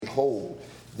behold,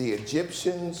 the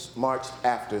Egyptians marched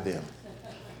after them,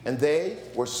 and they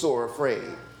were sore afraid.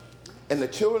 And the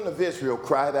children of Israel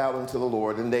cried out unto the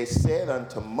Lord, and they said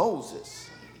unto Moses,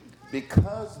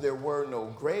 because there were no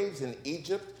graves in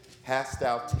Egypt, hast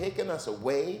thou taken us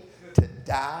away to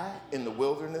die in the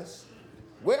wilderness?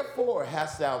 Wherefore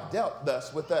hast thou dealt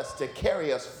thus with us to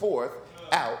carry us forth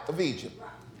out of Egypt?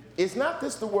 Is not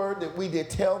this the word that we did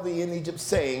tell thee in Egypt,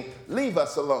 saying, leave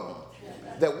us alone,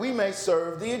 that we may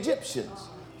serve the Egyptians?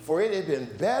 For it had been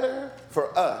better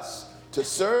for us to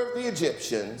serve the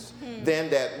Egyptians than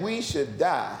that we should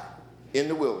die in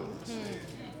the wilderness.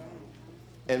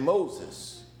 And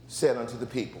Moses said unto the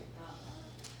people,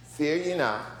 fear ye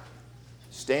not,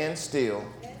 stand still,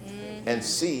 and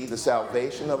see the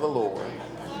salvation of the Lord,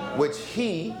 which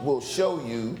he will show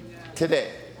you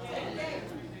today.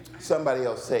 Somebody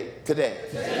else say, today.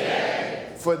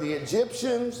 Today. For the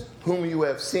Egyptians whom you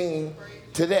have seen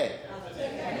today.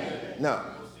 No,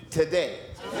 today.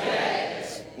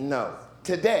 No,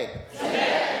 today.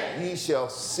 Ye shall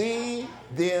see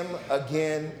them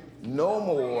again no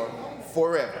more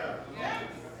forever.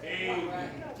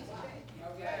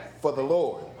 For the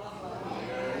Lord.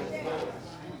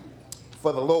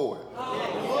 For the Lord.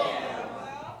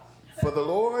 For the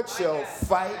Lord shall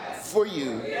fight for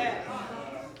you,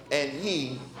 and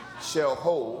ye shall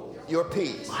hold your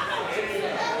peace.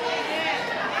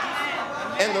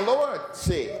 And the Lord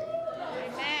said,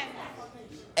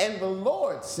 and the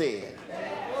Lord said,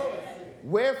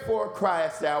 wherefore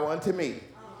criest thou unto me?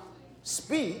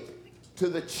 Speak to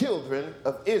the children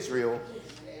of Israel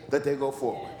that they go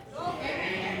forward.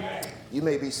 You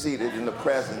may be seated in the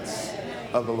presence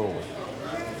of the Lord.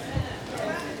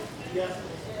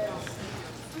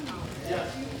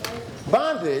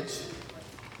 Bondage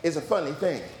is a funny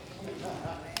thing.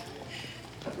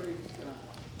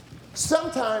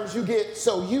 Sometimes you get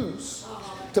so used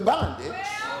to bondage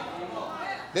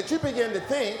that you begin to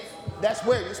think that's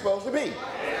where you're supposed to be.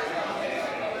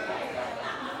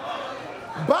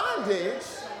 Bondage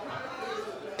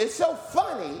is so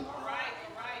funny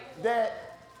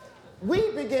that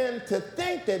we begin to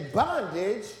think that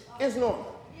bondage is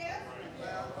normal.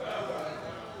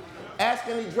 Ask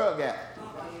any drug addict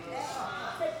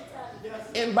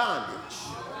in bondage.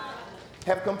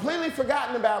 Have completely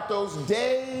forgotten about those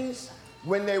days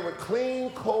when they were clean,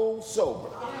 cold, sober.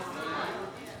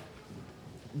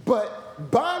 But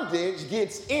bondage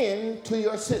gets into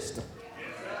your system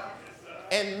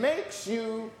and makes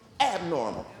you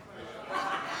abnormal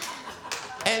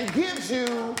and gives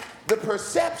you the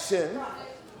perception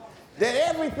that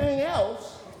everything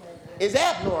else is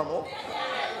abnormal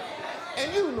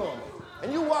and you normal.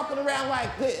 And you walking around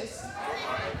like this,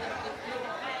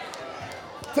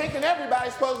 thinking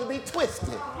everybody's supposed to be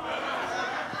twisted.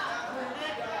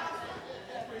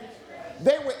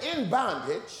 They were in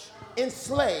bondage,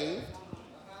 enslaved.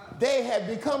 They had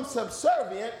become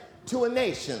subservient to a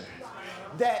nation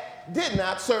that did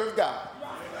not serve God.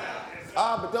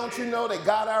 But don't you know that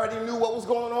God already knew what was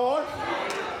going on?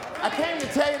 I came to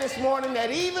tell you this morning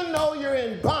that even though you're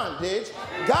in bondage,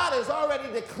 God has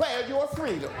already declared your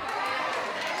freedom.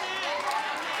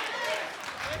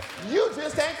 You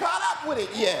just ain't caught up with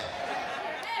it yet.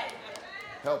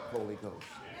 Help, Holy Ghost.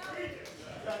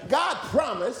 God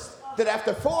promised that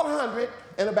after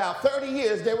 430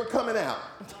 years, they were coming out.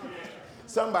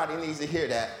 Somebody needs to hear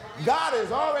that. God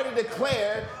has already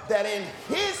declared that in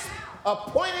his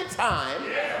appointed time,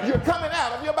 you're coming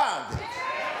out of your bondage.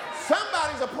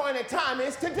 Somebody's appointed time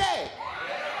is today.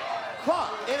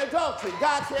 Caught in adultery,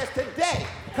 God says today,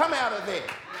 come out of there.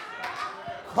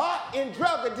 Caught in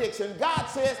drug addiction, God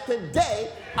says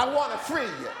today, I want to free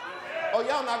you. Oh,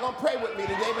 y'all not going to pray with me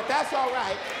today, but that's all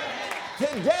right.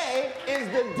 Today is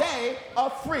the day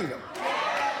of freedom.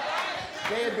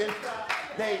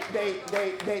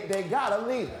 They got a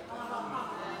leader,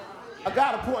 a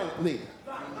God-appointed leader.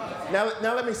 Now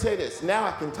let me say this. Now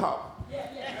I can talk.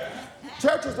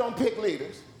 Churches don't pick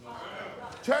leaders.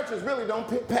 Churches really don't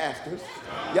pick pastors.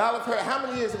 Y'all have heard, how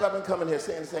many years have I been coming here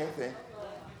saying the same thing?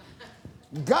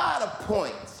 God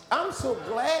appoints. I'm so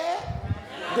glad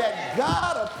that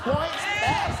God appoints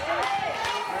pastors.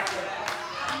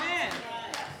 Amen.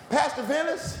 Pastor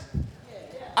Venice,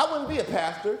 I wouldn't be a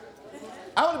pastor.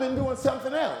 I would have been doing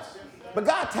something else. But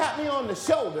God tapped me on the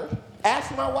shoulder,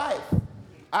 asked my wife.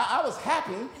 I was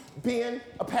happy being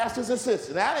a pastor's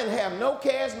assistant. I didn't have no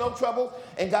cares, no trouble,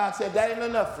 and God said, that ain't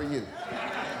enough for you.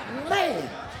 Man,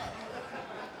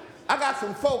 I got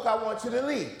some folk I want you to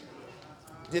lead.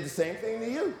 Did the same thing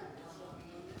to you.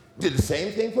 Did the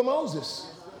same thing for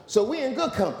Moses. So we in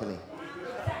good company.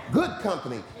 Good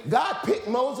company. God picked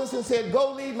Moses and said,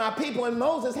 go lead my people, and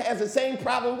Moses has the same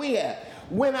problem we have.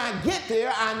 When I get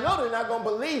there, I know they're not going to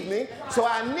believe me, so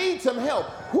I need some help.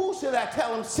 Who should I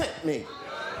tell them sent me?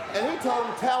 And he told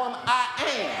him, tell him I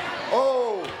am.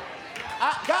 Oh,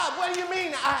 God, what do you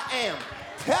mean I am?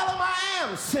 Tell them I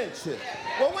am sent you.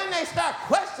 Well, when they start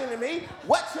questioning me,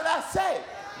 what should I say?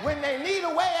 When they need a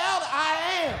way out, I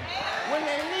am. When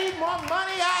they need more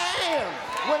money, I am.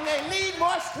 When they need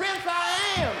more strength, I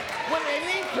am. When they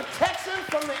need protection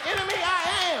from the enemy, I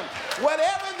am.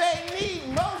 Whatever they need,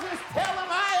 Moses, tell them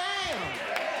I am.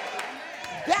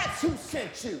 That's who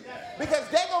sent you. Because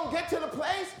they're going to get to the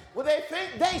place where they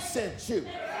think they sent you.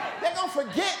 They're going to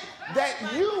forget that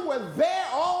you were there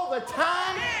all the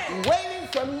time waiting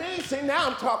for me. See, now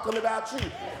I'm talking about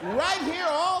you. Right here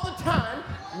all the time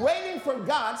waiting for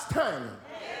God's timing.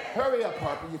 Hurry up,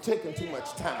 Harper. You're taking too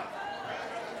much time.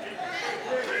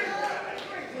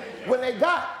 When they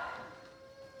got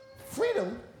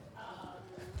freedom,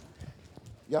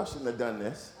 y'all shouldn't have done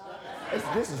this.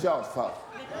 This is y'all's fault.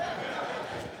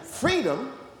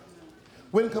 Freedom,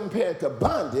 when compared to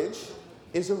bondage,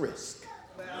 is a risk.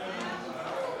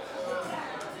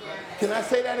 Can I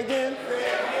say that again?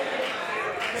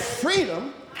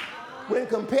 Freedom, when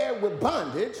compared with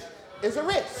bondage, is a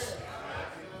risk.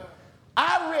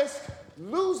 I risk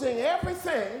losing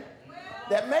everything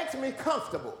that makes me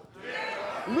comfortable,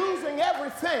 losing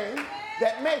everything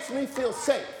that makes me feel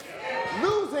safe,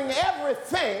 losing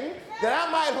everything that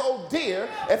I might hold dear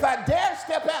if I dare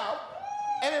step out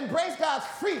and embrace God's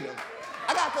freedom.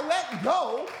 I got to let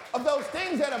go of those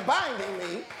things that are binding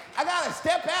me. I got to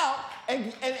step out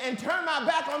and turn my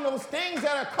back on those things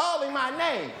that are calling my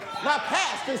name. My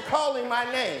past is calling my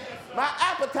name. My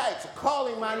appetites are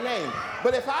calling my name.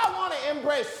 But if I want to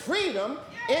embrace freedom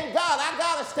in God, I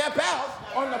got to step out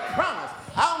on the promise.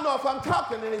 I don't know if I'm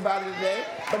talking to anybody today,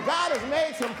 but God has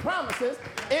made some promises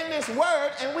in this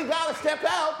word, and we got to step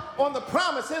out on the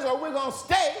promises or we're going to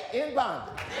stay in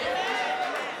bondage.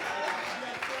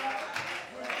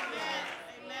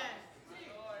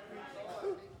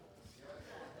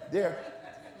 There,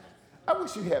 I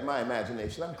wish you had my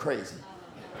imagination. I'm crazy.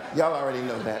 Y'all already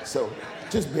know that, so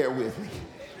just bear with me.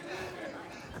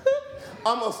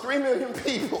 Almost 3 million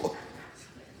people.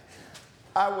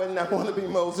 I would not want to be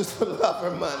Moses for love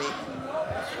or money.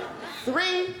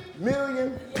 3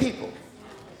 million people.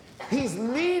 He's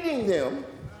leading them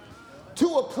to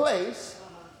a place,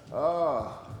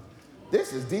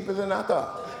 this is deeper than I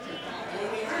thought.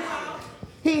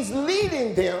 He's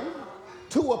leading them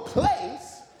to a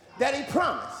place that he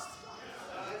promised.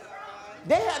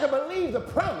 They had to believe the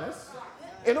promise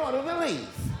in order to leave.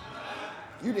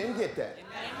 You didn't get that.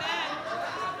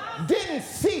 Didn't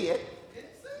see it,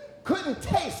 couldn't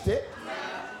taste it,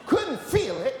 couldn't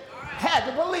feel it, had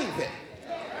to believe it.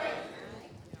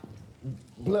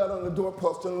 Blood on the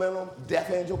doorpost and lintel,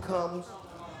 death angel comes.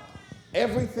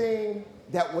 Everything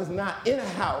that was not in a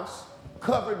house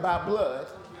covered by blood.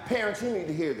 Parents, you need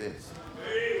to hear this.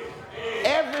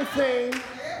 Everything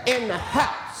in the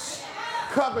house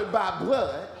covered by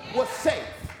blood was safe.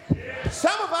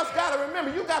 Some of us got to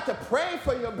remember, you got to pray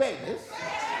for your babies.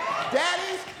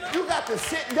 Daddies, you got to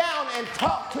sit down and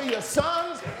talk to your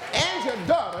sons and your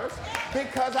daughters,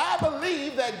 because I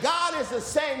believe that God is the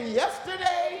same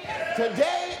yesterday,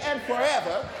 today, and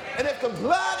forever. And if the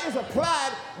blood is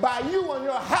applied by you on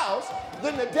your house,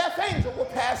 then the death angel will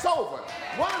pass over.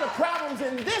 One of the problems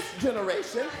in this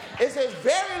generation is there's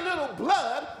very little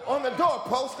blood on the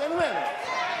doorpost and lintel.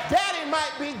 Daddy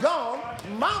might be gone,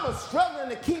 mama's struggling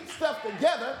to keep stuff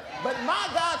together, but my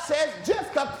God says just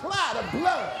apply the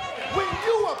blood. When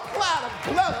you apply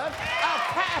the blood, I'll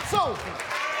pass over.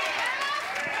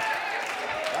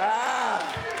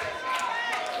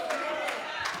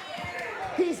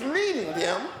 He's leading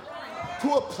them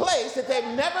to a place that they've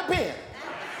never been.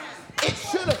 It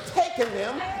should have taken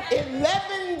them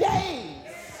 11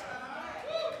 days.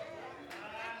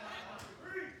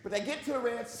 But they get to the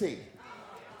Red Sea.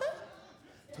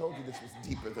 Told you this was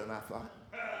deeper than I thought.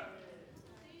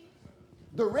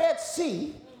 The Red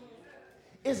Sea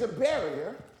is a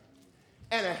barrier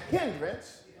and a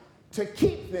hindrance to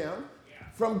keep them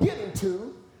from getting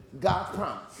to God's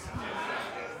promise.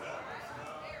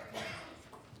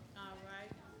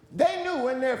 They knew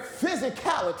in their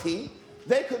physicality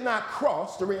they could not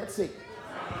cross the Red Sea.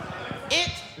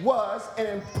 It was an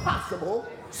impossible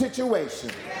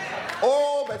situation.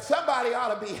 Oh, but somebody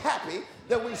ought to be happy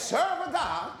that we serve a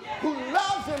God who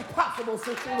loves impossible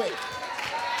situations.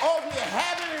 Oh, do you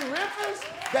have any rivers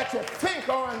that you think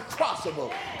are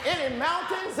uncrossable? Any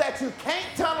mountains that you can't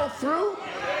tunnel through?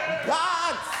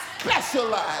 God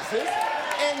specializes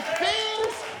in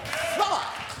things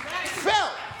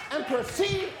and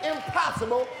perceive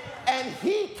impossible, and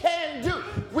he can do.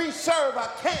 We serve a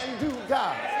can-do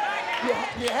God.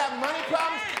 You have money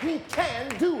problems? He can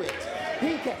do it.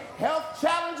 He can. Health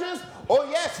challenges? Oh,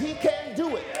 yes, he can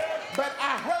do it. But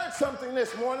I heard something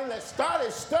this morning that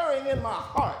started stirring in my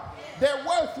heart. There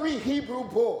were 3 Hebrew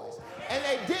boys, and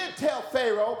they did tell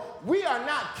Pharaoh, we are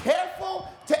not careful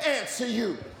to answer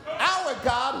you. Our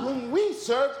God, whom we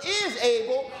serve, is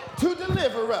able to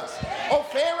deliver us. Oh,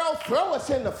 Pharaoh, throw us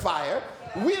in the fire.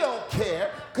 We don't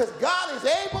care, because God is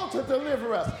able to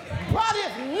deliver us. But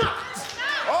if not,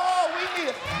 oh, we need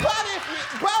it. But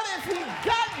if he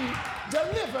doesn't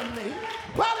deliver me,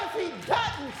 but if he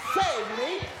doesn't save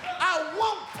me, I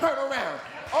won't turn around.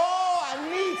 Oh, I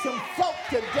need some folk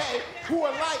today who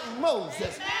are like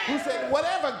Moses, who said,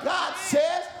 whatever God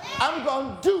says, I'm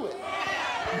going to do it.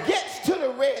 Gets to the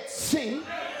Red Sea,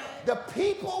 the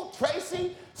people,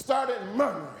 Tracy, started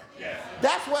murmuring.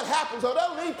 That's what happens.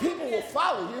 Although these people will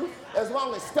follow you as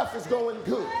long as stuff is going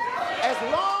good. As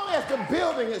long as the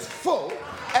building is full,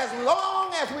 as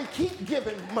long as we keep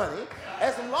giving money,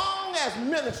 as long as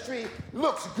ministry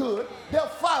looks good, they'll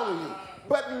follow you.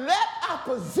 But let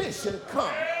opposition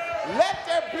come. Let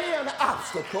there be an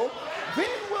obstacle. Then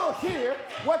we'll hear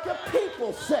what the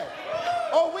people say.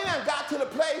 Oh, we done got to the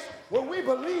place where we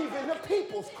believe in the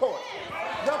people's court.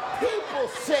 The people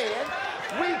said,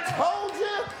 we told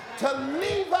you to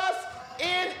leave us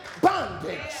in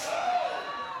bondage.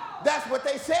 That's what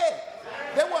they said.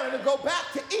 They wanted to go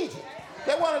back to Egypt.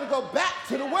 They wanted to go back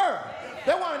to the world.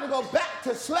 They wanted to go back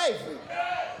to slavery.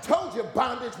 Told you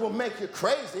bondage will make you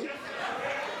crazy.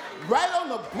 Right on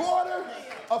the border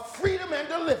of freedom and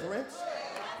deliverance,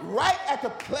 right at the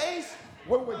place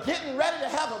where we're getting ready to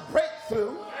have a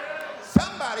breakthrough,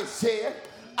 somebody said,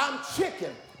 I'm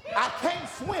chicken. I can't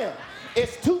swim.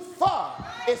 It's too far.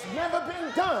 It's never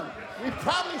been done. We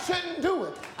probably shouldn't do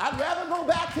it. I'd rather go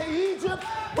back to Egypt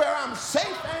where I'm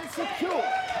safe and secure.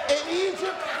 In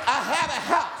Egypt, I had a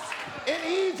house. In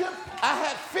Egypt, I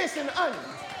had fish and onions.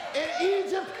 In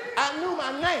Egypt, I knew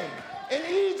my name. In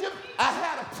Egypt, I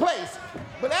had a place.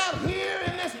 But out here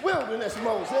in this wilderness,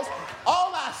 Moses,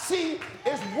 all I see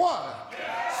is water.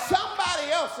 Somebody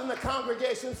else in the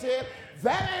congregation said,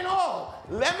 that ain't all.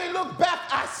 Let me look back.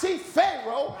 I see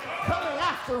Pharaoh coming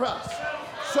after us.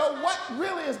 So what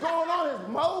really is going on is,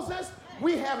 Moses,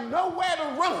 we have nowhere to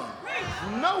run,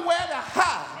 nowhere to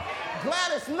hide.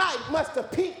 Gladys Knight must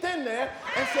have peeked in there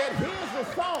and said, here's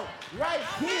the song right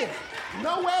here.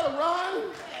 Nowhere to run,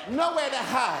 nowhere to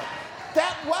hide.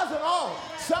 That wasn't all.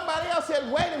 Somebody else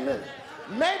said, wait a minute.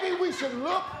 Maybe we should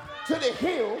look to the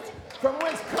hills from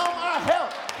whence come our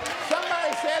help.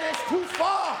 Somebody said it's too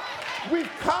far. We've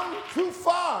come too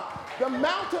far. The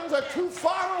mountains are too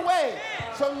far away.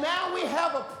 So now we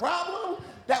have a problem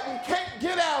that we can't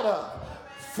get out of.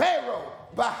 Pharaoh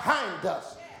behind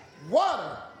us.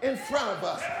 Water in front of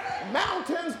us.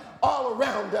 Mountains all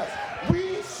around us.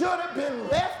 We should have been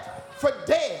left for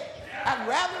dead. I'd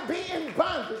rather be in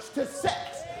bondage to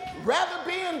sex, rather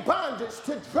be in bondage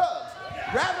to drugs,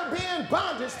 rather be in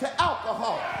bondage to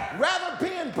alcohol, rather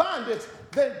be in bondage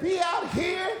than be out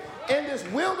here in this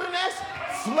wilderness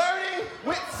flirting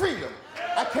with freedom.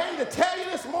 I came to tell you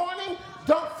this morning,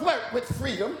 don't flirt with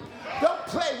freedom. Don't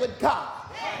play with God.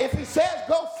 If he says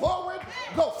go forward,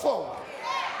 go forward.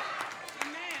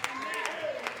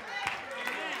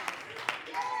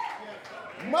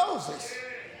 Moses.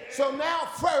 So now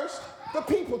first, the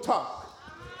people talk.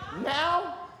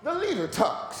 Now the leader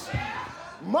talks.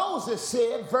 Moses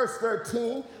said, verse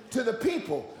 13, to the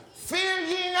people, fear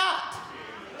ye not,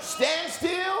 stand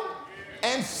still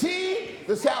and see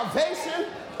the salvation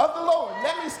of the Lord.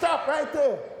 Let me stop right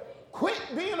there. Quit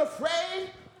being afraid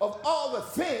of all the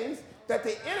things that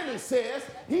the enemy says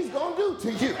he's going to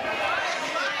do to you.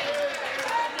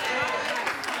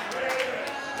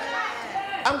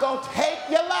 I'm going to take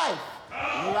your life,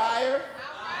 liar.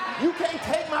 You can't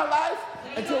take my life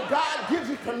until God gives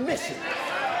you permission.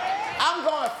 I'm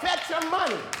going to fetch your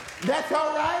money. That's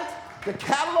all right. The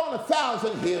cattle on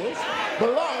 1,000 hills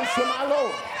belongs to my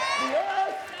Lord. The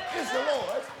earth is the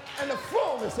Lord's and the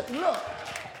fullness. Look,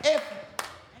 if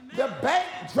the bank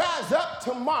dries up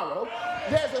tomorrow,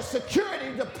 there's a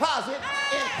security deposit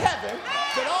in heaven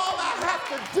that all I have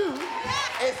to do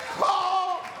is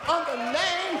call on the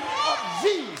name of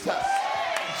Jesus.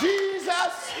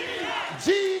 Jesus,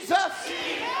 Jesus,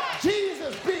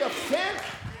 Jesus be a fence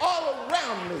all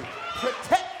around me.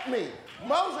 Protect me.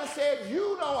 Moses said,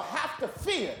 you don't have to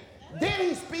fear. Then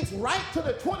he speaks right to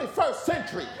the 21st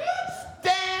century.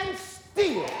 Stand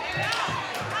still.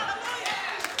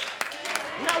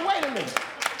 Now, wait a minute.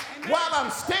 While I'm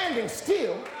standing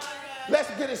still, let's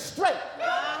get it straight.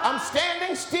 I'm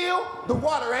standing still, the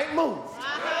water ain't moved.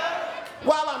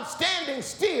 While I'm standing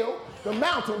still, the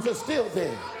mountains are still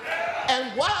there.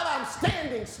 And while I'm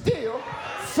standing still,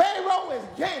 Pharaoh is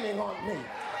gaining on me.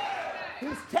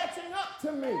 He's catching up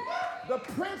to me. The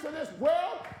prince of this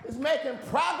world is making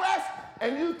progress,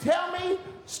 and you tell me,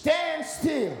 stand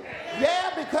still.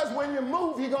 Yeah, because when you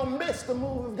move, you're going to miss the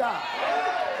move of God.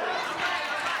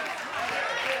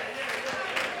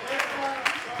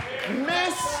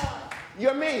 Miss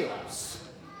your meals.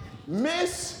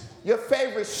 Miss your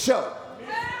favorite show.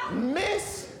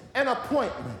 Miss an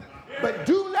appointment. But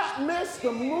do not miss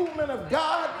the movement of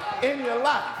God in your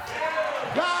life.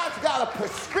 God's got a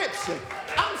prescription.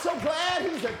 I'm so glad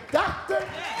he's a doctor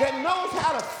that knows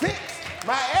how to fix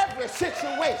my every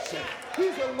situation.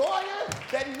 He's a lawyer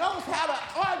that knows how to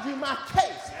argue my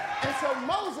case. And so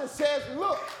Moses says,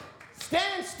 look,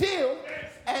 stand still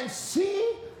and see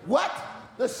what?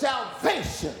 The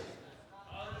salvation.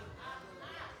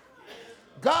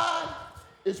 God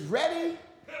is ready,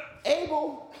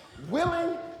 able,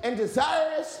 willing, and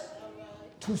desirous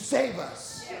to save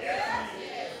us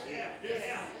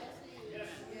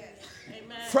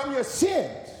from your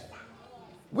sins.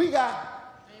 We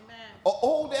got an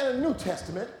Old and a New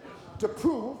Testament to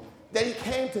prove that he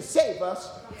came to save us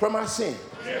from our sins.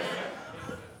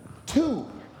 2,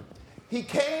 he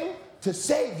came to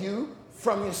save you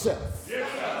from yourself.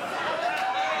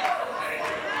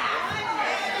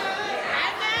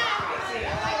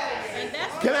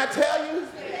 Can I tell you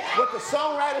what the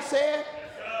songwriter said?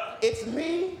 It's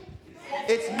me,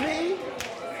 it's me,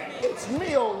 it's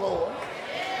me, oh Lord.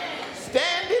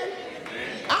 Standing,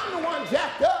 I'm the one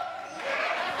jacked up.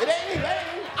 It ain't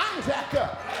Elaine, I'm jacked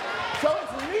up. So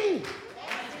it's me.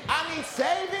 I need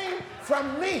saving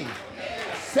from me.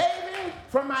 Saving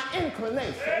from my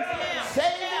inclinations.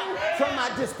 Saving from my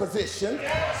disposition.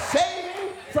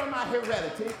 Saving from my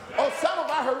heredity. Oh, some of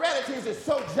our heredities is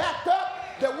so jacked up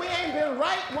that we ain't been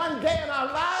right one day in our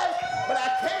lives, but I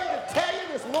came to tell you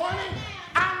this morning,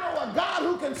 I know a God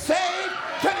who can save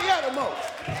to the uttermost.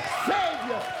 Save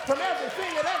you from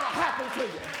everything that ever happened to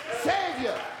you. Save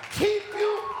you. Keep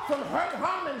you from hurt,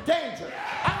 harm, and danger.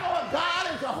 I know a God,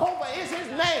 and Jehovah is his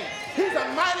name. He's a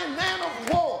mighty man of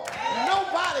war.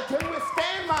 Nobody can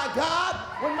withstand my God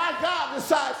when my God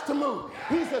decides to move.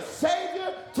 He's a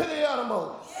savior to the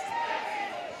uttermost.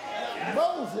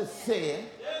 Moses said,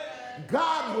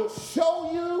 God will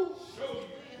show you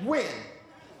when.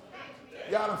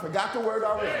 Y'all done forgot the word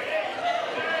already.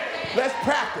 Let's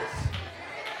practice.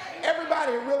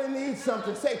 Everybody who really needs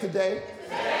something, say today.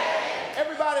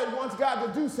 Everybody that wants God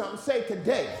to do something, say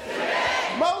today.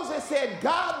 Moses said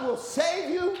God will save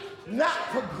you not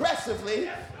progressively,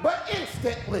 but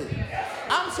instantly.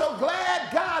 I'm so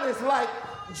glad God is like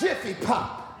Jiffy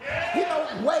Pop. He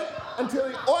don't wait until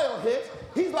the oil hits.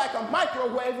 He's like a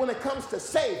microwave when it comes to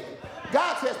saving.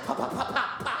 God says, pop, pop, pop,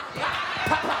 pop, pop,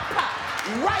 pop, pop, pop.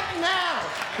 Right now.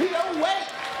 He don't wait.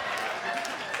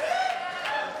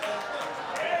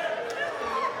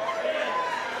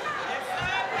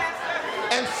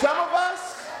 And some of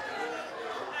us,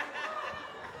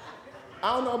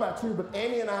 I don't know about you, but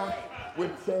Amy and I, we're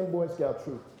the same Boy Scout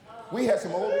troop. We had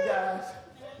some older guys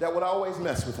that would always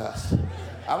mess with us.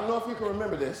 I don't know if you can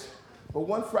remember this, but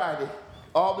one Friday,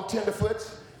 all the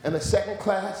tenderfoots and the second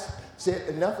class said,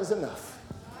 enough is enough.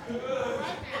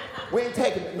 We ain't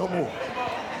taking it no more.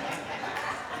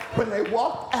 When they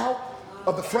walked out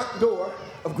of the front door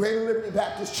of Greater Liberty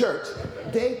Baptist Church,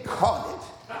 they caught it.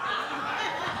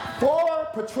 4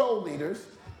 patrol leaders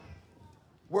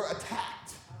were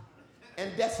attacked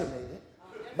and decimated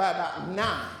by about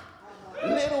 9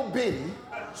 little bitty,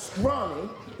 scrawny,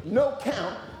 no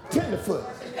count tenderfoots.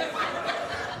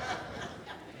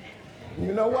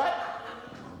 You know what?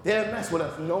 They didn't mess with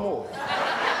us no more.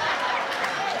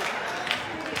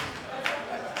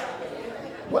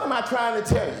 What am I trying to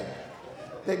tell you?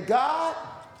 That God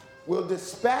will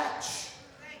dispatch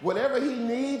whatever he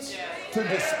needs to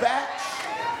dispatch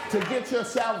to get your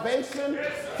salvation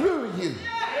through you.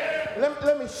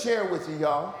 Let me share with you,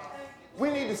 y'all. We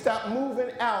need to stop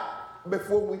moving out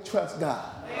before we trust God.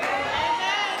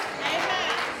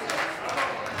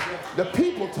 The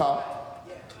people talk.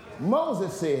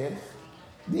 Moses said,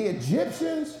 the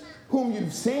Egyptians whom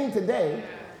you've seen today,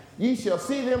 ye shall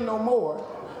see them no more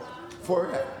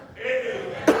forever.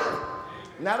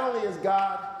 Not only is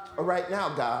God a right now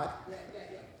God,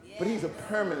 but he's a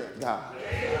permanent God.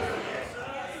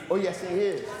 Oh, yes, he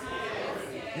is.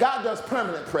 God does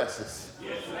permanent presses.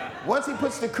 Once he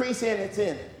puts the crease in, it's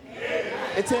in.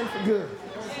 It's in for good.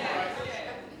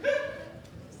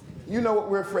 You know what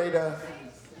we're afraid of?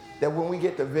 That when we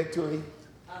get the victory,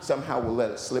 somehow we'll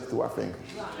let it slip through our fingers.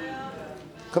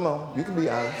 Come on, you can be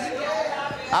honest.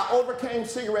 I overcame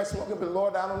cigarette smoking, but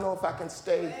Lord, I don't know if I can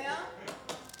stay.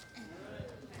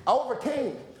 I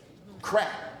overcame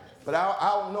crack, but I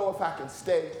don't know if I can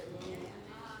stay.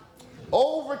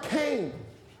 Overcame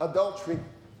adultery,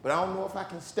 but I don't know if I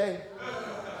can stay.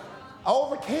 I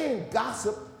overcame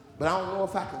gossip, but I don't know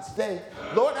if I can stay.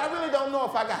 Lord, I really don't know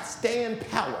if I got staying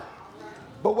power.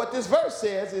 But what this verse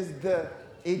says is the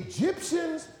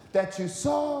Egyptians that you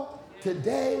saw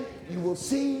today, you will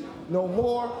see no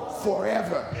more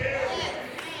forever.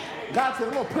 God said,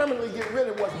 I'm going to permanently get rid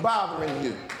of what's bothering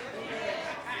you.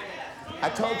 I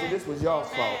told you this was y'all's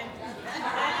fault.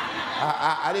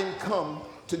 I didn't come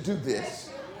to do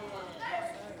this.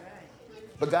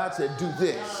 But God said, do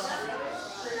this.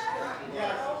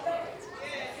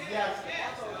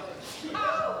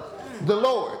 The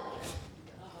Lord.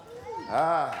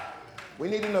 We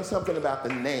need to know something about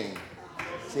the name.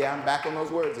 See, I'm back on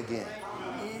those words again.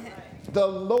 The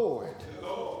Lord.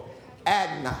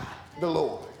 Adonai, the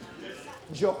Lord.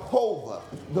 Jehovah,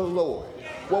 the Lord.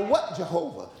 Well, what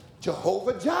Jehovah?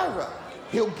 Jehovah Jireh.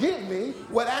 He'll give me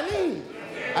what I need.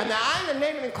 And now, I ain't a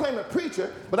naming and claiming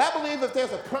preacher, but I believe if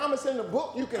there's a promise in the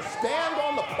book, you can stand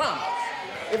on the promise.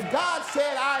 If God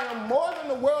said, I am more than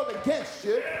the world against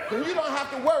you, then you don't have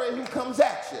to worry who comes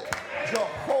at you.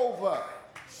 Jehovah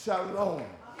Shalom.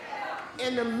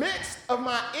 In the midst of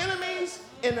my enemies,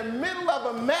 in the middle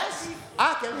of a mess,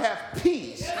 I can have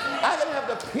peace. I can have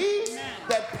the peace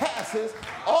that passes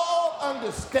all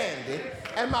understanding,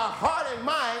 and my heart and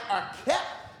mind are kept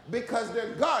because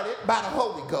they're guarded by the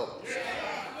Holy Ghost.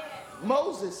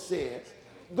 Moses says,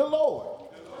 the Lord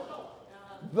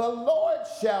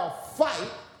shall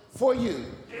fight for you.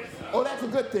 Oh, that's a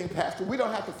good thing, Pastor. We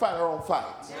don't have to fight our own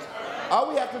fights. All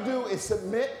we have to do is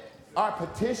submit our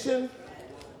petition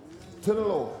to the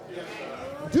Lord.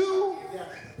 Do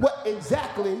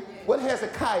exactly what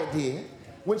Hezekiah did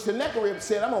when Sennacherib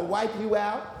said, I'm going to wipe you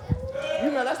out.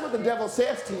 You know, that's what the devil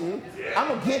says to you. I'm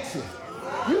going to get you.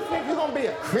 You think you're going to be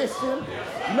a Christian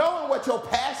knowing what your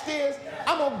past is?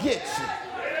 I'm going to get you.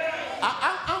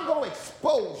 I'm going to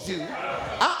expose you.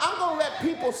 I'm going to let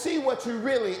people see what you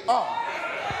really are.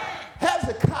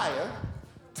 Hezekiah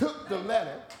took the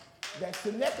letter that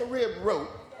Sennacherib wrote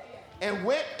and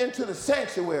went into the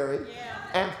sanctuary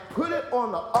and put it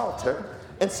on the altar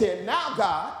and said, now,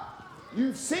 God,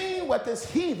 you've seen what this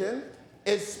heathen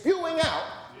is spewing out,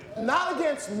 not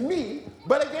against me,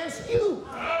 but against you.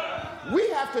 We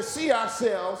have to see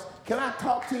ourselves. Can I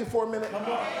talk to you for a minute?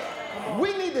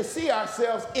 We need to see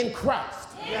ourselves in Christ.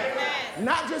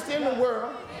 Not just in the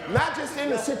world, not just in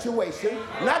the situation,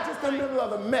 not just in the middle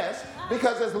of the mess,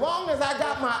 because as long as I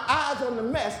got my eyes on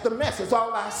the mess is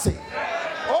all I see.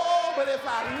 Oh, but if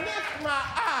I lift my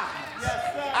eyes,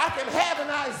 I can have an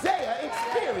Isaiah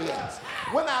experience.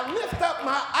 When I lift up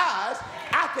my eyes,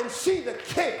 I can see the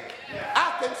King.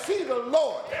 I can see the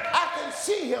Lord. I can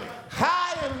see him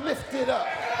high and lifted up.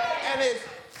 And his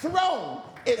throne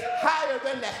is higher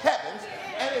than the heavens,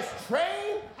 and his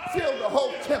train filled the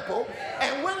whole temple.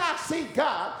 And when I see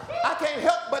God, I can't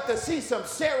help but to see some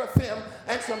seraphim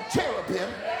and some cherubim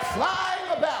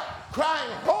flying about,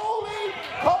 crying, holy,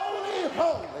 holy,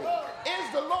 holy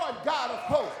is the Lord God of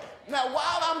hosts. Now,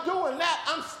 while I'm doing that,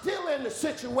 I'm still in the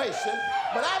situation,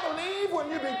 but I believe when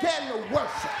you begin to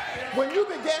worship, when you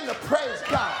begin to praise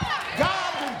God,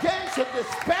 God begins to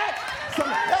dispatch some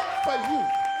help for you.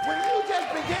 When you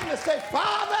just begin to say,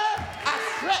 Father, I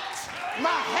stretch my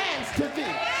hands to thee.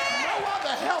 No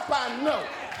other help I know.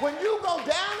 When you go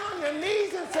down on your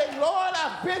knees and say, Lord,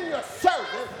 I've been your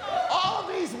servant all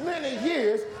these many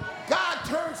years, God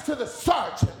turns to the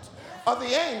sergeant of the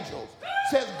angels,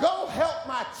 says, go help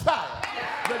my child.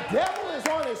 The devil is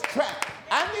on his track.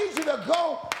 I need you to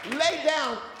go lay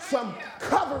down some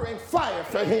covering fire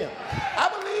for him. I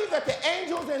believe that the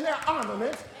angels in their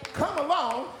armaments come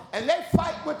along and they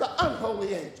fight with the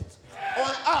unholy angels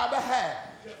on our behalf.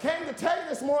 Came to tell you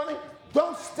this morning,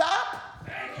 don't stop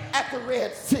at the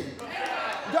Red Sea.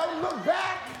 Don't look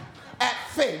back at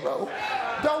Pharaoh.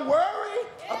 Don't worry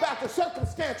about the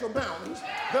circumstantial mountains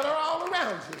that are all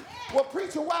around you. Well,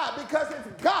 preacher, why? Because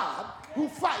it's God who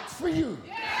fights for you.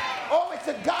 Oh, it's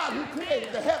a God who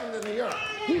created the heaven and the earth.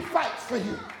 He fights for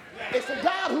you. It's a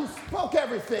God who spoke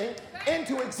everything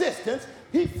into existence.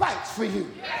 He fights for you.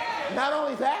 Not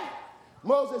only that,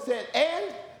 Moses said,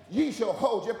 and ye shall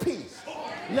hold your peace.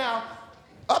 Now,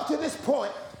 up to this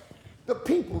point, the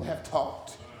people have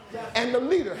talked and the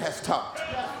leader has talked.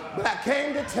 But I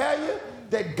came to tell you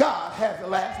that God has the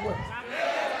last word.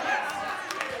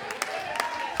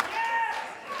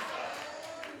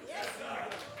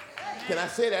 Can I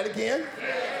say that again?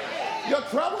 Your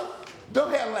trouble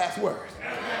don't have the last word.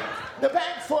 The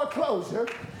bank's foreclosure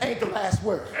ain't the last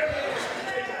word.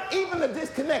 Even the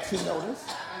disconnection notice,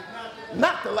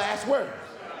 not the last word.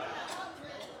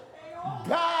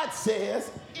 God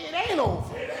says it ain't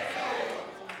over.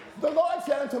 The Lord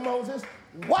said unto Moses,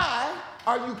 why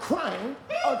are you crying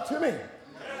unto me?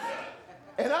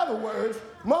 In other words,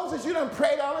 Moses, you done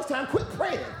prayed all this time. Quit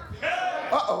praying.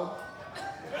 Uh-oh.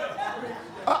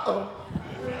 Uh-oh.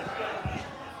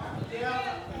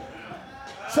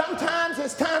 Sometimes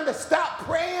it's time to stop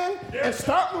praying and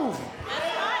start moving.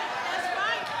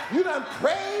 You done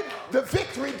prayed the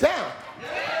victory down.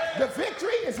 The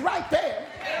victory is right there,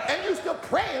 and you're still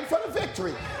praying for the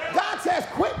victory. God says,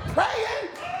 quit praying,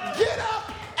 get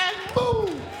up and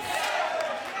move.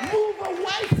 Move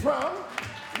away from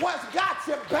what's got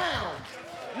you bound.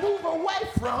 Move away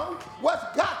from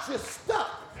what's got you stuck.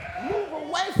 Move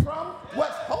away from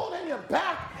what's holding you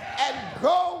back and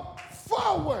go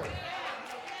forward.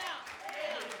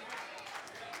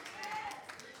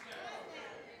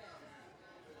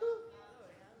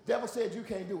 Devil said you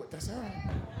can't do it. That's all right.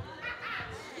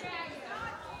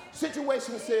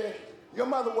 Situation said your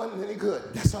mother wasn't any good.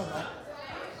 That's all right.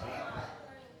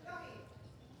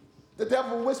 The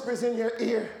devil whispers in your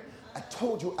ear, I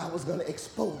told you I was going to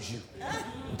expose you.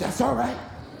 That's all right.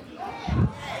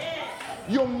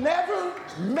 You'll never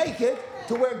make it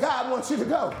to where God wants you to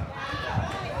go.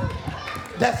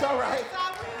 That's all right.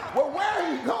 Well, where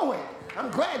are you going? I'm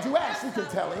glad you asked, you can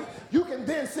tell him. You can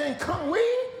then sing, come we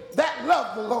that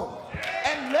love the Lord,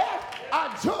 and let our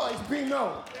joys be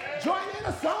known. Join in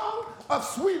a song of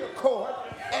sweet accord,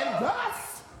 and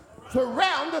thus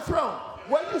surround the throne.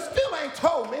 Well, you still ain't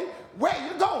told me where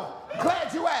you're going.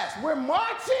 Glad you asked. We're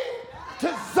marching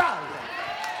to Zion.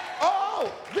 Oh,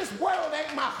 this world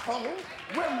ain't my home.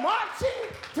 We're marching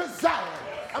to Zion.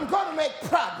 I'm going to make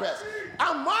progress.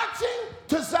 I'm marching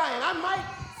to Zion. I might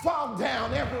fall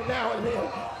down every now and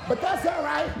then, but that's all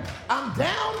right. I'm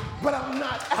down, but I'm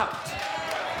not out.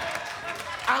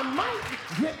 I might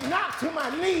get knocked to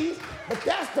my knees, but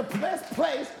that's the best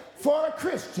place for a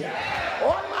Christian.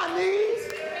 On my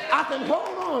knees, I can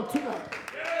hold on to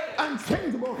the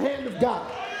unchangeable hand of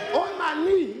God. On my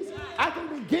knees, I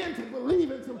can begin to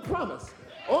believe in some promise.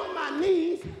 On my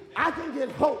knees, I can get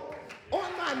hope. On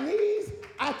my knees,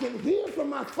 I can hear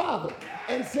from my Father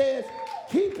and says,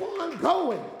 keep on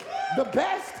going. The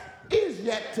best is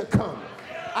yet to come.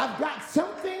 I've got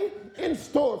something in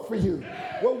store for you.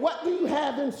 Well, what do you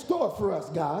have in store for us,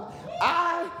 God?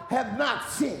 I have not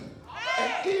seen,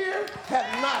 and ear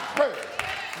have not heard.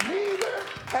 Neither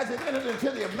has it entered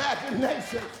into the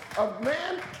imagination of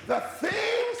man the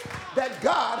things that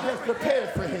God has prepared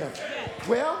for him.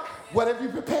 Well, what have you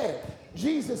prepared?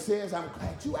 Jesus says, I'm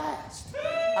glad you asked.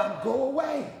 I'll go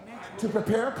away to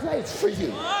prepare a place for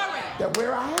you. That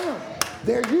where I am,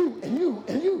 there you and you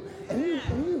and you and you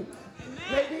and you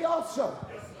may be also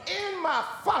in my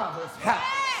Father's house.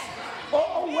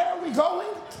 Oh, where are we going?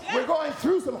 We're going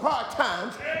through some hard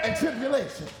times and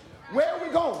tribulations. Where are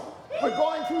we going? We're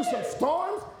going through some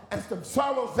storms and some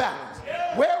sorrow valleys.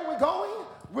 Where are we going?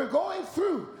 We're going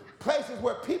through places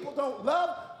where people don't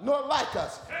love nor like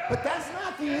us. But that's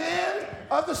not the end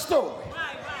of the story.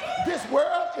 This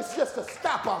world is just a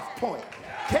stop-off point.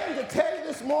 Came to tell you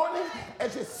this morning,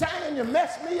 as you sang and you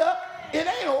messed me up, it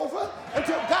ain't over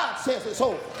until God says it's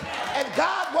over. And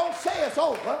God won't say it's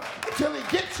over until he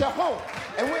gets you home.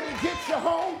 And when he gets you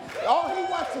home, all he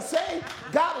wants to say,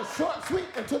 God is short, sweet,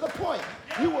 and to the point.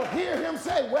 You will hear him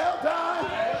say, well done,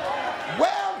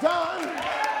 well done,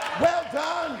 well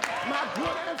done, my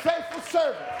good and faithful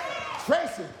servant.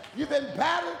 Tracy, you've been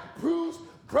battered, bruised,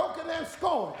 broken, and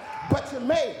scorned, but you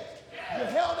made it. You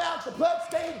held out the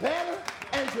bloodstained banner,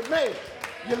 and you made it.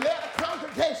 You led a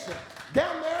congregation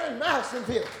down there in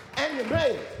Madisonville, and you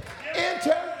made it.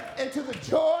 Enter into the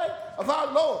joy of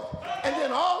our Lord. And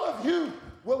then all of you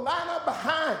will line up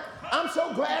behind. I'm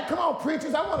so glad. Come on,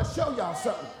 preachers. I want to show y'all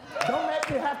something. Don't make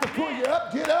me have to pull you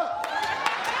up. Get up.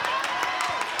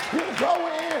 He'll go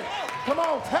in. Come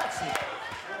on, touch me.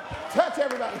 Touch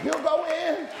everybody. He'll go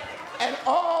in, and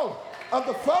all of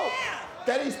the folk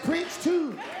that he's preached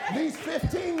to these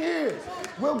 15 years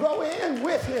will go in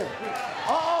with him.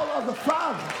 All of the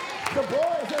fathers, the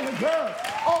boys and the girls.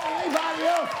 Oh, anybody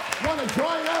else want to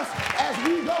join us as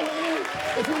we go in?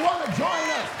 If you want to join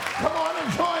us, come on and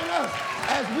join us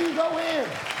as we go in.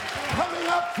 Coming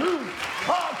up through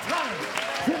hard times,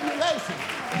 tribulation.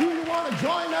 Do you want to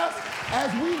join us as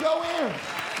we go in?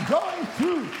 Going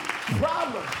through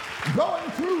problems, going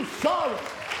through sorrow.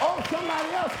 Oh,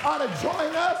 somebody else ought to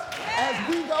join us as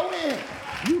we go in.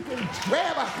 you can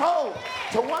grab a hold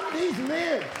to one of these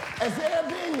men as they're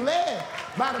being led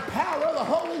by the power of the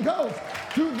Holy Ghost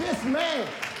through this man.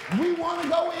 We want to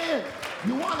go in.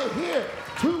 You want to hear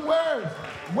two words.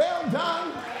 Well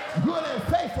done, good and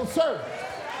faithful servant.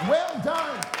 Well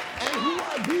done. And who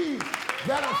are these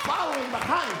that are following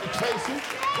behind you, Tracy?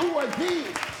 Who are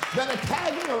these that are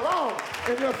tagging along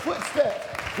in your footsteps?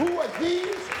 Who are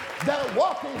these that are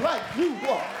walking like you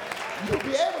walk? You'll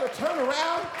be able to turn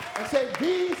around and say,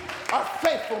 these are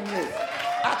faithful men.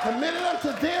 I committed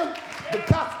unto them the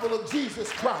gospel of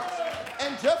Jesus Christ.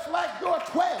 And just like your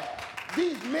 12,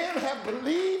 these men have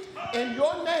believed in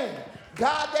your name.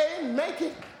 God, they didn't make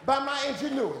it by my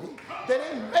ingenuity. They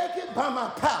didn't make it by my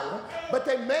power, but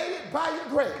they made it by your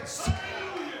grace.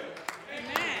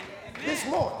 Amen. This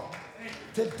morning,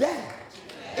 today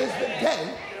is the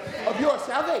day of your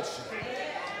salvation.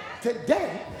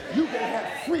 Today, you can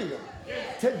have freedom.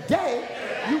 Today,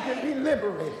 you can be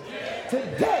liberated.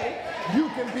 Today, you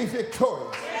can be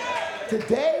victorious.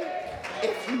 Today,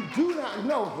 if you do not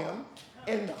know him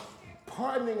in the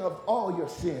pardoning of all your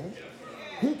sins,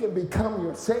 he can become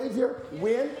your Savior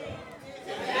when?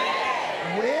 Today.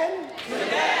 When?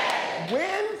 Today.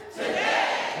 When?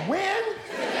 Today. When?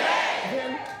 Today.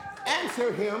 Then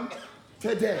answer him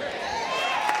today.